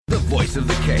voice of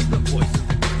the Cape. The voice of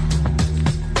the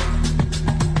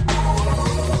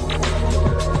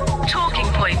Talking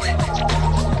Point.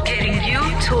 Getting you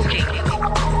talking.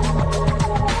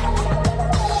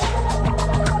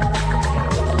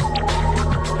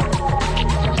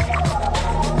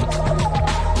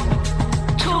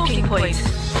 Talking Point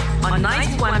on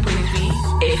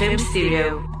 91.3 FM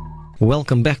stereo.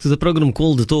 Welcome back to the program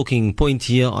called The Talking Point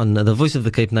here on the Voice of the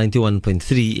Cape 91.3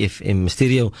 FM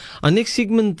stereo. Our next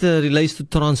segment relates to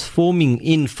transforming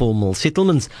informal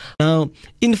settlements. Now,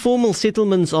 informal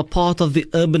settlements are part of the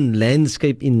urban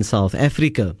landscape in South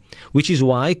Africa, which is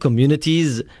why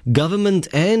communities, government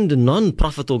and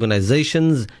non-profit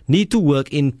organizations need to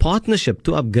work in partnership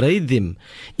to upgrade them.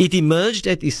 It emerged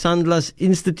at Isandla's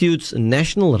Institute's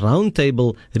National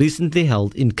Roundtable recently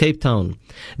held in Cape Town.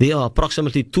 There are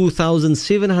approximately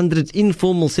 2,700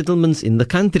 informal settlements in the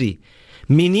country,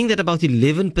 meaning that about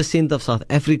 11% of South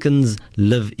Africans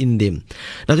live in them.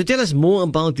 Now, to tell us more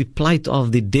about the plight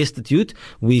of the destitute,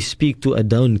 we speak to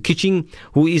ADONE KITCHING,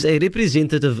 who is a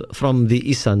representative from the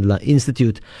Isandla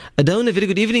Institute. ADONE, a very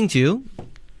good evening to you.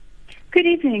 Good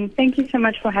evening. Thank you so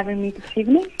much for having me this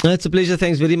evening. It's a pleasure.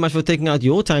 Thanks very much for taking out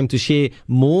your time to share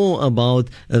more about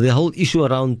the whole issue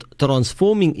around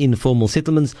transforming informal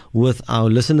settlements with our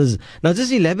listeners. Now,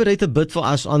 just elaborate a bit for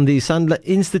us on the Isandla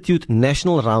Institute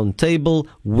National Roundtable.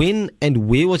 When and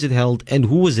where was it held and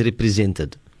who was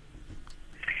represented?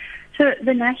 So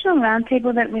the National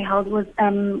Roundtable that we held was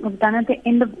done at the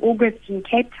end of August in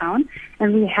Cape Town,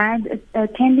 and we had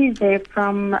attendees there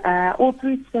from all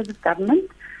three spheres of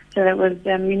government. So that was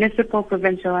municipal,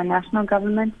 provincial, and national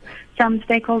government, some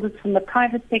stakeholders from the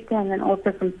private sector, and then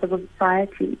also from civil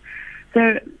society.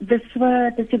 So this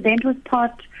event was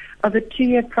part of a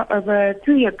three-year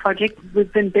project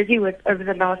we've been busy with over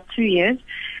the last 2 years,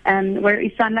 where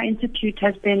Isandla Institute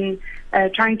has been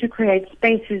trying to create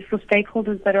spaces for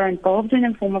stakeholders that are involved in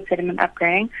informal settlement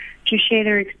upgrading to share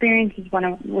their experiences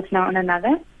with one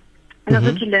another, and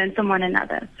also to learn from one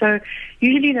another. So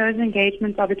usually those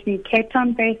engagements are between Cape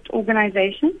Town-based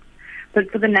organizations, but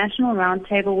for the National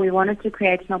Roundtable, we wanted to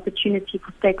create an opportunity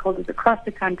for stakeholders across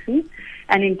the country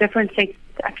and in different sectors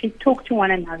to actually talk to one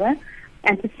another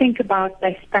and to think about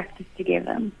best practice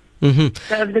together. So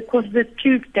over the course of the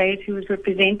 2 days who was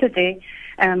represented there,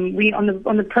 we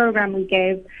on the program we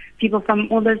gave people from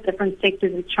all those different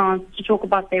sectors a chance to talk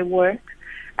about their work,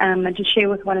 and to share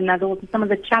with one another also some of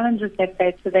the challenges they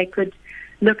face, so they could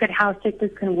look at how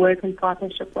sectors can work in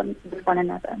partnership with one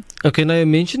another. Okay, now you're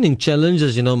mentioning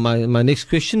challenges. My next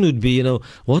question would be,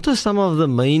 what are some of the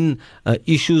main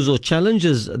issues or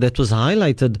challenges that was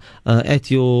highlighted at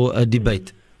your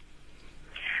debate?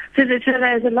 So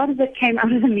there's a lot that came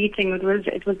out of the meeting.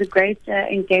 It was a great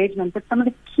engagement, but some of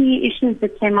the key issues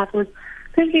that came out was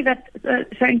firstly that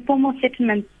so informal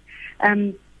settlements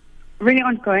really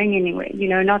aren't going anywhere,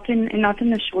 not in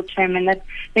the short term, and that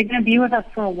they're going to be with us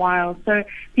for a while. So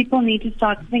people need to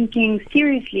start thinking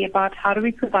seriously about how do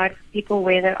we provide for people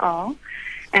where they are,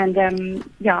 and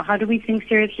how do we think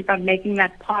seriously about making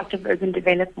that part of urban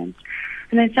development.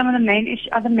 And then some of the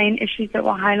other main issues that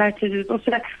were highlighted is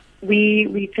also that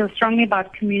we feel strongly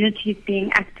about communities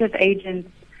being active agents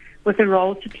with a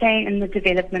role to play in the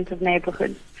development of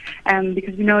neighborhoods,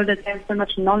 because we know that there's so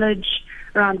much knowledge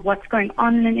around what's going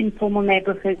on in informal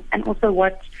neighborhoods and also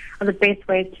what are the best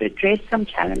ways to address some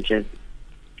challenges.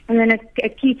 And then a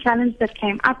key challenge that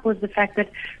came up was the fact that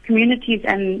communities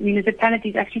and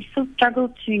municipalities actually still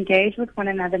struggle to engage with one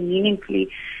another meaningfully,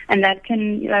 and that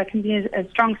can be a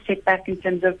strong setback in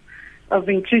terms of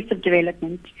inclusive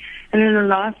development. And then the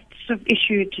last sort of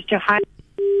issue to highlight.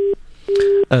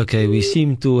 Okay, we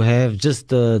seem to have just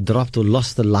dropped or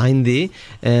lost the line there,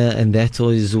 and that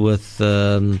was with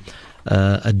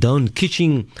ADONE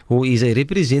KITCHING, who is a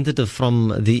representative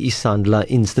from the Isandla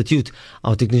Institute.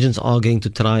 Our technicians are going to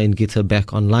try and get her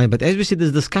back online. But as we said,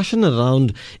 there's discussion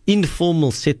around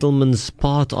informal settlements,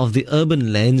 part of the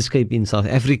urban landscape in South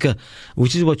Africa,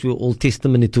 which is what we're all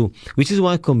testimony to, which is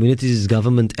why communities,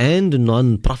 government and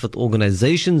non-profit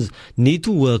organizations need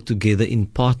to work together in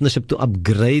partnership to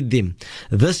upgrade them.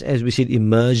 This, as we said,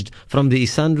 emerged from the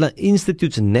Isandla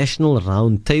Institute's National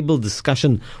Roundtable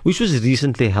discussion, which was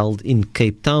recently held in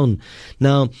Cape Town.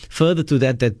 Now, further to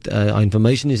that our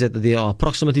information is that there are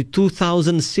approximately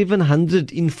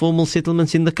 2,700 informal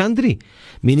settlements in the country,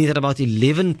 meaning that about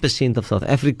 11% of South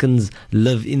Africans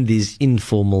live in these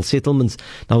informal settlements.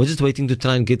 Now, we're just waiting to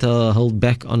try and get her hold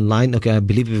back online. Okay, I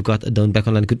believe we've got ADONE back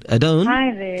online. Good, ADONE?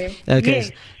 Hi there. Okay,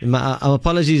 yes. Our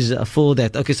apologies for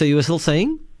that. Okay, so you were still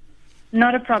saying?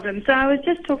 Not a problem. So I was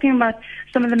just talking about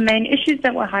some of the main issues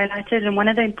that were highlighted, and one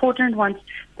of the important ones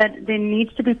that there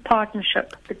needs to be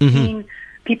partnership between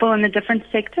people in the different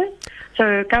sectors.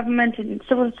 So government and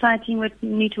civil society would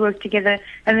need to work together,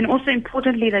 and then also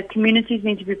importantly that communities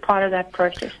need to be part of that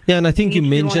process. Yeah, and I think you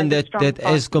mentioned that as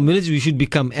partners. communities we should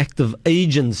become active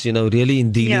agents, really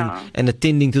in dealing and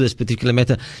attending to this particular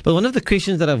matter. But one of the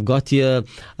questions that I've got here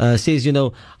says,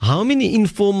 how many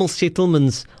informal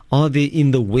settlements are there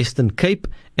in the Western Cape,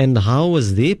 and how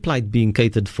is their plight being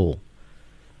catered for?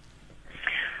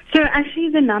 So actually,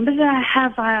 the numbers that I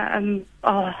have,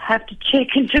 I'll have to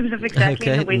check in terms of exactly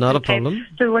in the Western not a Cape. problem.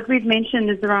 So what we've mentioned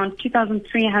is around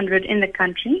 2,300 in the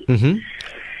country. Mm-hmm.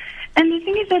 And the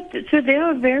thing is that so there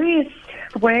are various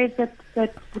ways that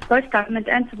both government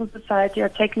and civil society are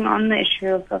taking on the issue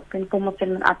of informal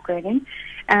settlement upgrading.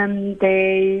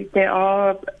 There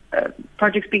are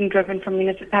projects being driven from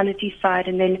municipality side,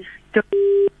 and then.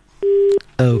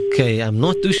 Okay, I'm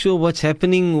not too sure what's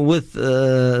happening with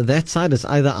that side. It's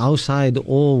either our side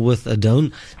or with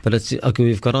ADONE. But it's okay.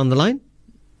 We've got on the line.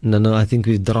 No, I think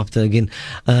we've dropped her again.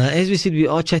 As we said, we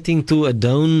are chatting to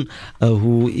ADONE,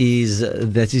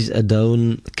 that is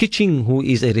ADONE KITCHING, who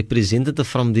is a representative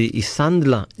from the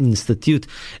Isandla Institute,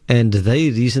 and they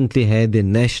recently had their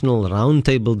national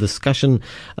roundtable discussion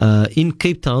in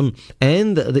Cape Town,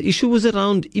 and the issue was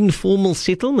around informal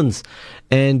settlements,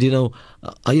 and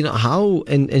how,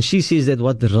 and she says that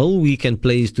what role we can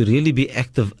play is to really be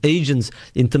active agents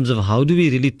in terms of how do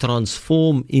we really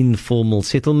transform informal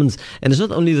settlements. And it's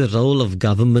not only the role of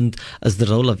government as the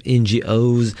role of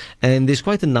NGOs, and there's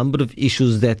quite a number of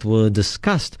issues that were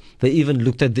discussed. They even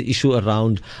looked at the issue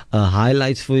around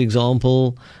highlights, for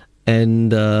example,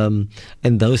 and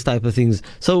those type of things.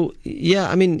 So yeah,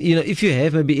 I mean, if you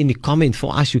have maybe any comment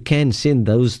for us, you can send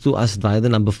those to us via the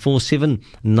number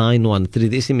 47913,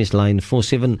 the SMS line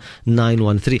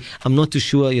 47913. I'm not too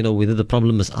sure, whether the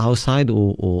problem is our side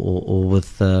or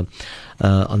with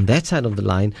on that side of the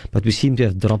line, but we seem to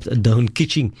have dropped ADONE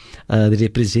KITCHING, the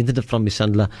representative from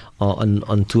Isandla,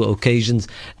 on two occasions.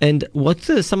 And what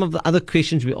some of the other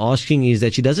questions we're asking is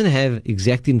that she doesn't have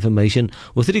exact information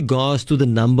with regards to the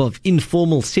number of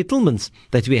informal settlements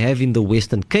that we have in the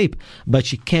Western Cape, but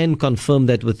she can confirm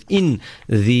that within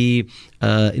the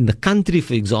in the country,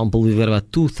 for example, we've got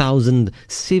about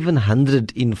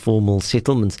 2,700 informal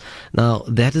settlements. Now,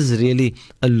 that is really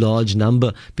a large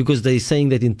number, because they're saying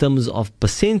that in terms of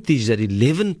percentage, that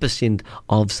 11%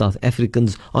 of South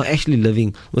Africans are actually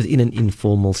living within an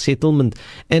informal settlement.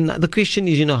 And the question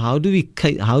is, how do we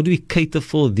cater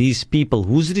for these people?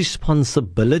 Whose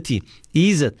responsibility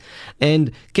is it?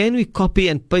 And can we copy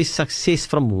and paste success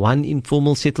from one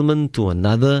informal settlement to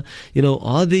another?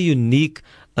 Are there unique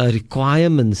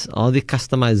requirements? Are there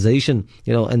customization?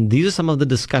 And these are some of the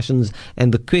discussions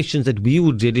and the questions that we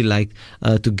would really like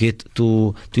to get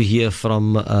to hear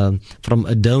from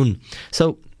ADONE.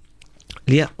 So,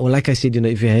 yeah, well, like I said,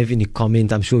 if you have any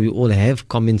comment, I'm sure we all have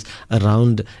comments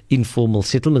around informal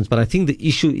settlements, but I think the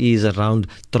issue is around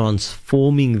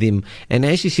transforming them. And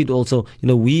as you said also,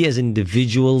 we as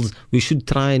individuals, we should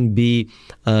try and be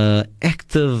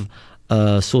active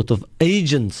sort of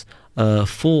agents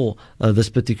for this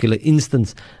particular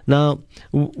instance. Now,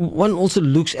 one also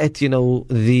looks at,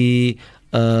 the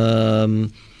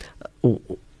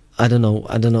I don't know.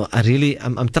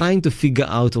 I'm trying to figure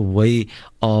out a way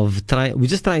of we're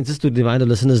just trying to remind the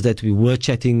listeners that we were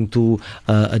chatting to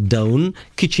ADONE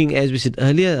KITCHING, as we said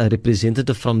earlier, a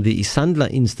representative from the Isandla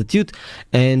Institute,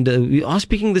 and we are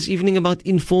speaking this evening about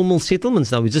informal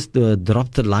settlements. Now, we just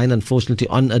dropped the line, unfortunately,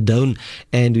 on ADONE,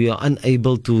 and we are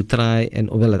unable to try, and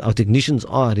our technicians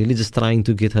are really just trying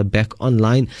to get her back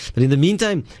online. But in the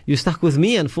meantime, you're stuck with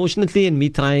me, unfortunately, and me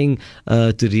trying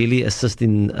to really assist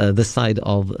in this side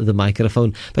of the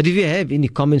microphone. But if you have any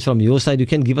comments from your side, you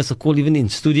can give us a call even in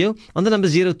studio on the number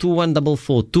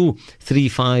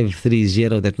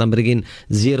 021-442-3530. That number again,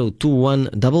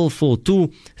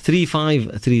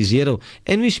 021-442-3530.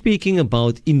 And we're speaking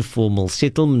about informal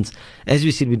settlements. As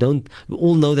we said, we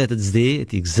all know that it's there,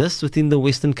 it exists within the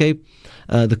Western Cape.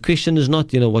 The question is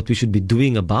not, what we should be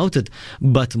doing about it,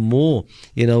 but more,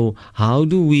 how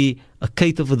do we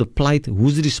cater for the plight?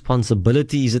 Whose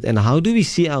responsibility is it? And how do we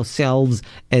see ourselves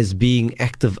as being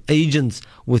active agents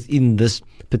within this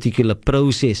particular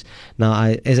process? Now,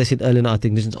 as I said earlier, our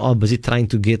technicians are busy trying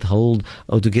to get hold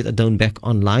or to get ADONE back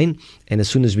online. And as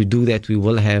soon as we do that, we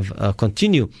will have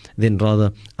continue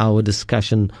our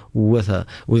discussion with her.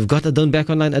 We've got ADONE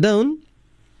back online. ADONE?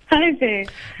 Hi there.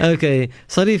 Okay,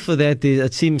 sorry for that.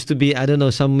 It seems to be,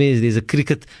 somewhere there's a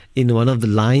cricket in one of the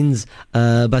lines,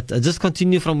 but just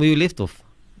continue from where you left off.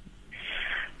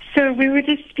 So we were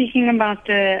just speaking about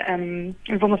the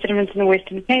informal settlements in the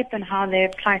Western Cape and how their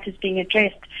plight is being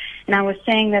addressed. And I was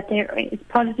saying that there is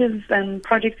positive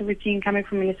projects that we're seeing coming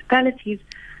from municipalities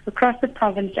across the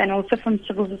province and also from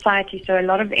civil society. So a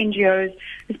lot of NGOs,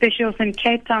 especially also in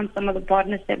Cape Town, some of the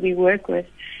partners that we work with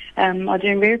are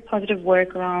doing very positive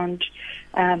work around,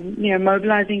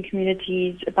 mobilizing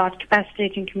communities, about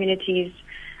capacitating communities,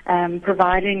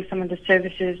 providing some of the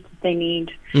services that they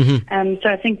need. Mm-hmm. So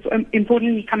I think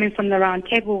importantly coming from the round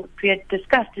table we had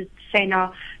discussed is to say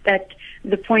now that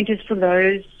the point is for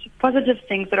those positive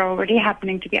things that are already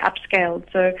happening to be upscaled.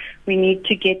 So we need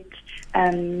to get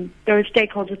those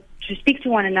stakeholders to speak to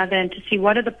one another and to see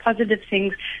what are the positive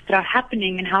things that are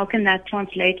happening and how can that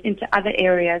translate into other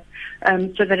areas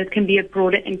so that it can be a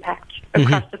broader impact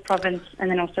across the province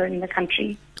and then also in the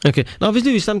country. Okay. Now,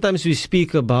 obviously, sometimes we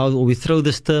speak about, or we throw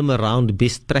this term around,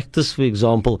 best practice, for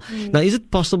example. Now, is it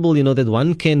possible, that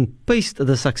one can paste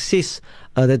the success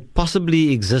that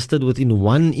possibly existed within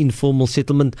one informal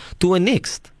settlement to a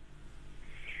next?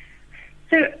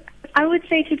 So I would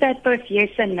say to that both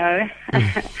yes and no.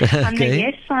 On the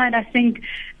yes side, I think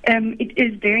it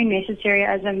is very necessary,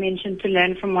 as I mentioned, to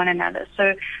learn from one another.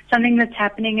 So something that's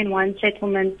happening in one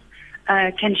settlement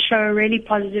can show a really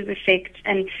positive effect,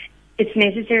 and it's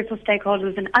necessary for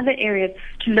stakeholders in other areas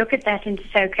to look at that and to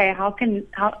say, okay, how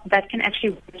that can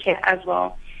actually work here as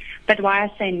well. But why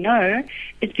I say no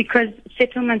is because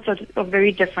settlements are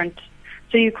very different.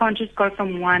 So you can't just go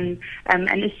from one and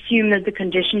assume that the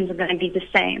conditions are going to be the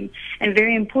same. And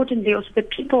very importantly, also the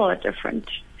people are different.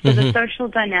 So the social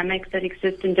dynamics that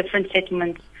exist in different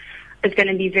settlements is going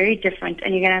to be very different,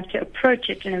 and you're going to have to approach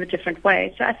it in a different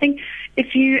way. So I think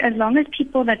as long as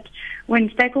people when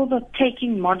stakeholders are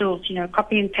taking models,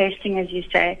 copy and pasting, as you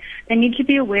say, they need to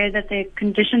be aware that their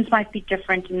conditions might be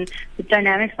different and the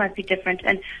dynamics might be different.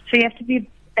 And so you have to be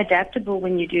adaptable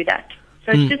when you do that.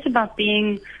 So it's just about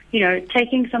being,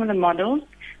 taking some of the models,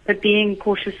 but being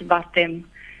cautious about them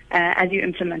as you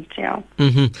implement. Yeah.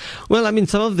 Well, I mean,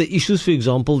 some of the issues, for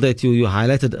example, that you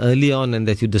highlighted early on and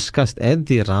that you discussed at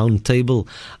the round table,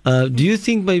 do you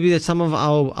think maybe that some of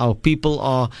our people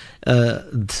are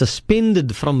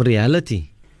suspended from reality?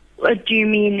 Do you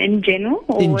mean in general?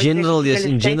 Or in general, yes,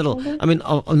 in general. I mean,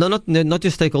 not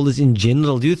your stakeholders, in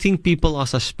general. Do you think people are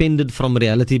suspended from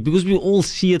reality? Because we all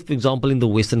see it, for example, in the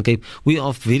Western Cape. We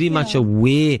are very much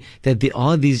aware that there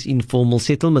are these informal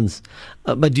settlements.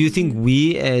 But do you think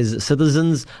we as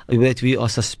citizens, that we are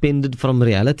suspended from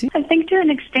reality? I think to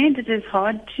an extent it is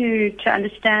hard to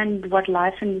understand what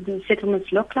life in the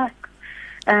settlements look like.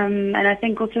 And I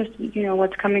think also,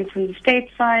 what's coming from the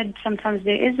state side, sometimes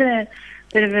there is a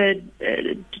bit of a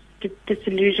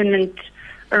disillusionment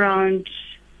around,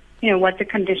 what the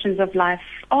conditions of life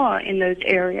are in those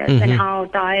areas and how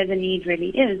dire the need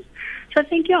really is. So I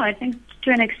think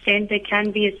to an extent there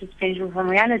can be a suspension from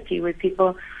reality where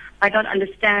people might not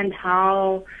understand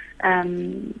how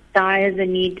dire the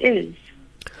need is.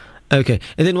 Okay.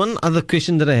 And then one other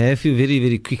question that I have for you very,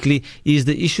 very quickly is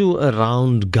the issue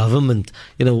around government.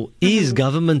 Is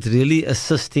government really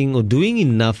assisting or doing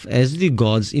enough as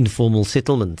regards informal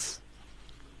settlements?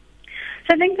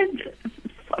 So I think that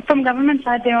from government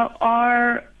side there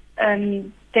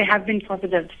have been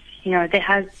positives. There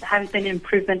has been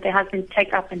improvement. There has been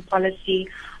take-up in policy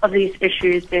of these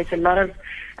issues. There's a lot of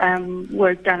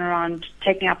work done around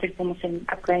taking up informal and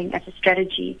upgrading as a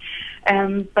strategy.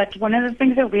 But one of the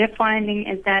things that we're finding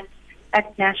is that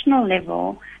at national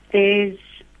level, there's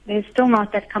still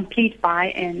not that complete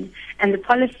buy-in, and the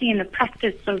policy and the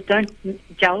practice sort of don't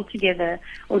gel together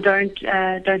or don't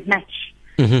match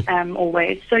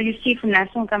always. So you see from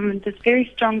national government this very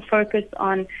strong focus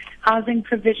on housing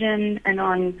provision and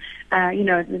on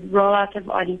the rollout of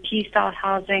RDP-style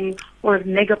housing or of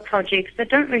mega projects that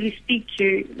don't really speak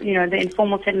to the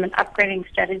informal settlement upgrading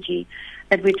strategy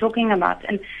that we're talking about,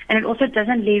 and it also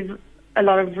doesn't leave a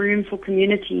lot of room for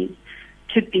communities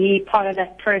to be part of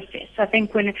that process. So I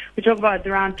think when we talk about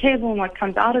the round table and what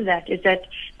comes out of that is that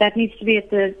needs to be at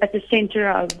the center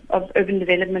of urban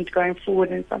development going forward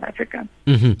in South Africa.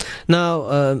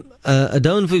 Now,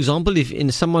 ADONE, for example, if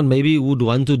someone maybe would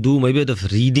want to do maybe a bit of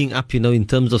reading up, in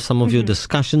terms of some of your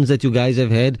discussions that you guys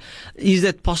have had, is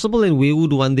that possible, and where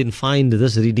would one then find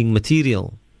this reading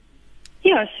material?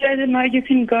 Yeah, so you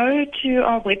can go to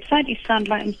our website,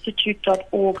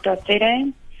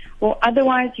 isandlainstitute.org.za. Or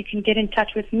otherwise, you can get in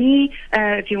touch with me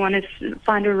if you want to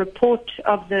find a report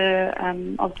of the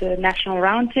National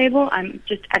Roundtable. I'm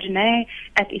just ADONE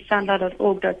at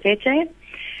isandla.org.za.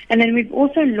 And then we've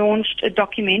also launched a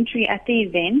documentary at the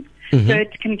event So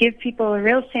it can give people a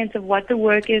real sense of what the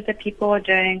work is that people are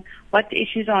doing, what the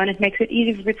issues are, and it makes it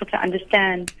easy for people to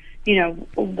understand,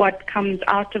 what comes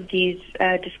out of these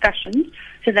discussions.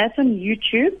 So that's on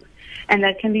YouTube, and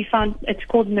that can be found, it's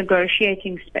called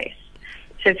Negotiating Space.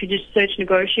 So if you just search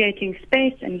Negotiating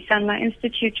Space and Isandla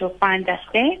Institute, you'll find that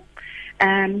there.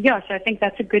 So I think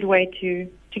that's a good way to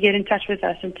get in touch with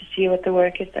us and to see what the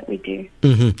work is that we do.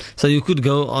 So you could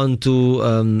go on to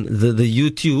the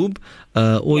YouTube,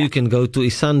 or you can go to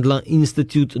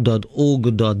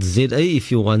isandlainstitute.org.za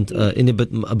if you want a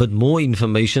bit more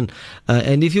information.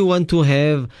 And if you want to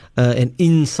have an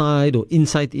insight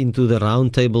into the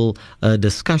roundtable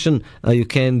discussion, you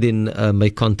can then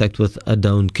make contact with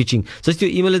ADONE KITCHING. So just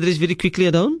your email address very quickly,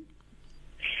 ADONE.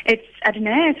 It's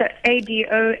ADONE, so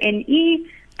ADONE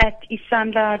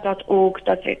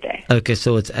 @isandla.org.za. Okay,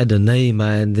 so it's ADONE,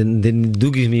 man. Then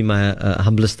do give me my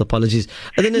humblest apologies.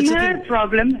 No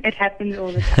problem. It happens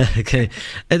all the time. Okay.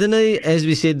 ADONE, as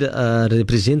we said,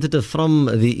 representative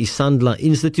from the Isandla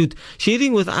Institute,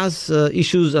 sharing with us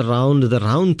issues around the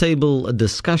roundtable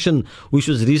discussion, which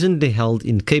was recently held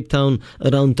in Cape Town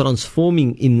around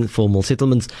transforming informal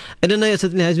settlements. ADONE, it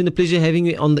certainly has been a pleasure having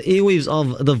you on the airwaves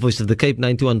of the Voice of the Cape,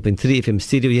 91.3 FM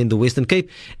stereo here in the Western Cape.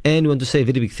 And we want to say a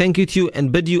very big thank you to you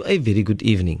and bid you a very good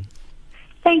evening.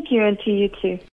 Thank you, and to you too.